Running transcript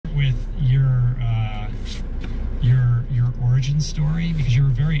with your origin story, because you're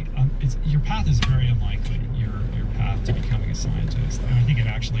very your path is very unlikely. Your path to becoming a scientist, and I think it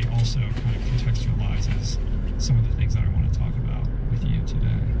actually also kind of contextualizes some of the things that I want to talk about with you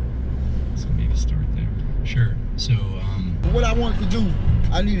today. So maybe start there. Sure. So what I wanted to do,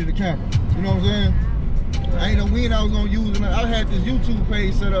 I needed a camera. You know what I'm saying? I ain't know when I was gonna use it. I had this YouTube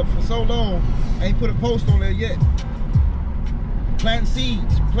page set up for so long, I ain't put a post on there yet. Planting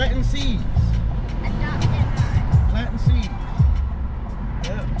seeds. Planting seeds. Planting seeds.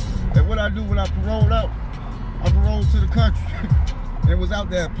 Yeah. And what I do when I paroled out, I paroled to the country and was out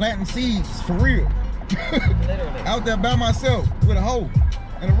there planting seeds for real. Literally. Out there by myself with a hoe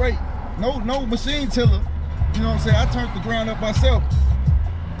and a rake. No machine tiller. You know what I'm saying? I turned the ground up myself.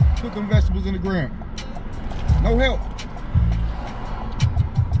 Put them vegetables in the ground. No help.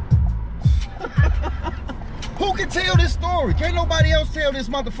 Who can tell this story? Can't nobody else tell this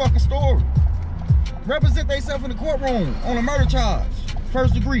motherfucking story. Represent themselves in the courtroom on a murder charge.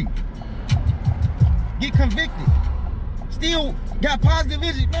 First degree. Get convicted. Still got positive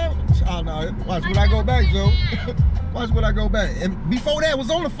vision. Man, oh no, watch when I go back, Joe. Watch when I go back. And before that, was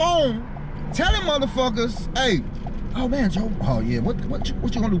on the phone telling motherfuckers, hey, oh man, Joe, oh yeah, what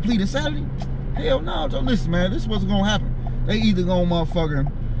you gonna do, plead insanity? Hell no, Joe, listen, man, this is what's gonna happen. They either gonna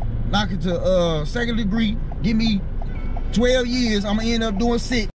motherfucking knock it to second degree, give me 12 years, I'm gonna end up doing 6.